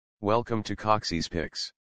Welcome to Coxie's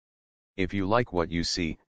Picks. If you like what you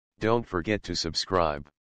see, don't forget to subscribe.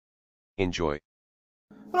 Enjoy.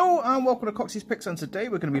 Hello and welcome to Coxie's Picks, and today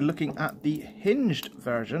we're going to be looking at the hinged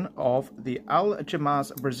version of the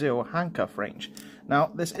Algemas Brasil handcuff range.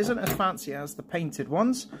 Now this isn't as fancy as the painted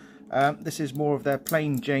ones, this is more of their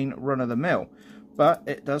plain Jane run-of-the-mill, but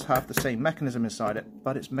it does have the same mechanism inside it,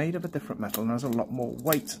 but it's made of a different metal and there's a lot more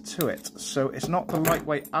weight to it. So it's not the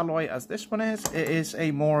lightweight alloy as this one is, it is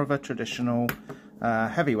a more of a traditional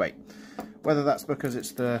heavyweight. Whether that's because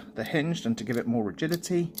it's the hinged and to give it more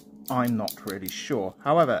rigidity, I'm not really sure.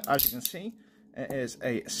 However, as you can see, it is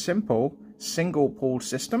a simple single pulled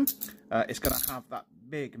system. It's going to have that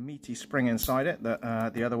big meaty spring inside it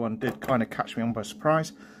that the other one did kind of catch me on by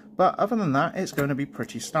surprise. But other than that, it's going to be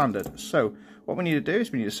pretty standard. So what we need to do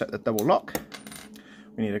is we need to set the double lock.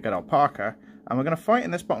 We need to get our Parker, and we're going to fight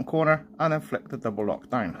in this bottom corner and then flick the double lock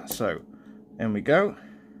down. So in we go.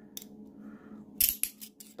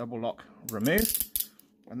 Double lock removed.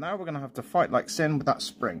 And now we're going to have to fight like sin with that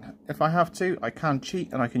spring. If I have to, I can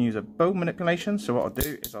cheat and I can use a bow manipulation. So what I'll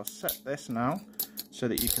do is I'll set this now so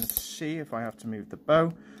that you can see if I have to move the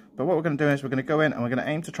bow. But what we're going to do is we're going to go in and we're going to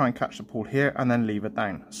aim to try and catch the pull here and then leave it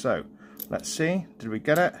down. So let's see, did we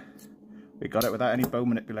get it? We got it without any bow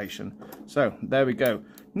manipulation. So there we go.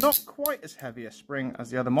 Not quite as heavy a spring as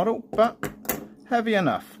the other model, but heavy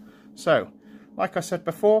enough. So like I said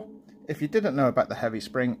before, if you didn't know about the heavy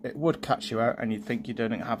spring, it would catch you out and you'd think you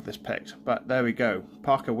didn't have this picked. But there we go.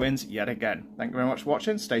 Parker wins yet again. Thank you very much for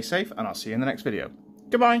watching. Stay safe and I'll see you in the next video.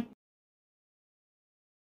 Goodbye.